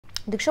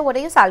Diksha, what are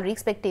your salary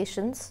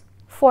expectations?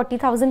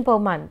 40,000 per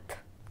month.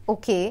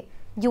 Okay,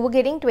 you were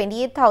getting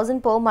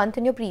 28,000 per month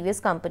in your previous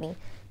company.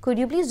 Could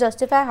you please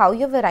justify how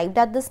you have arrived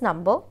at this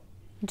number?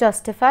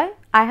 Justify?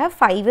 I have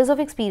 5 years of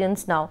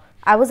experience now.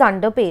 I was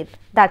underpaid.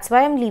 That's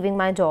why I'm leaving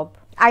my job.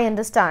 I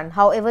understand.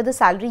 However, the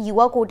salary you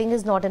are quoting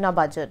is not in our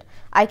budget.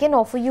 I can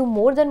offer you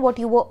more than what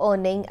you were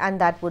earning,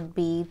 and that would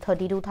be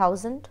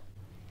 32,000.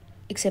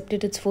 Accept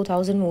it, it's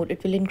 4,000 more.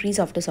 It will increase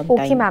after some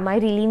Okay, time. ma'am, I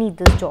really need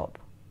this job.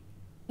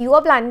 You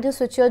are planning to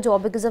switch your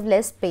job because of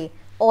less pay.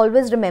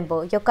 Always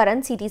remember, your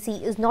current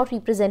CTC is not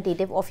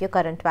representative of your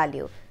current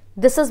value.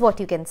 This is what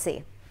you can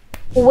say.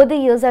 Over the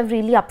years, I've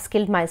really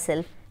upskilled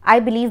myself.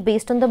 I believe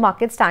based on the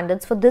market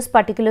standards for this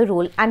particular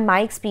role and my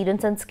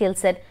experience and skill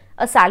set,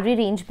 a salary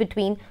range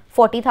between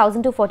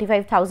 40,000 to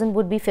 45,000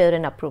 would be fair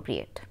and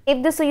appropriate.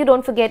 If this so you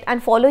don't forget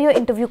and follow your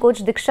interview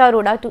coach Diksha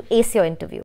Arora to ace your interview.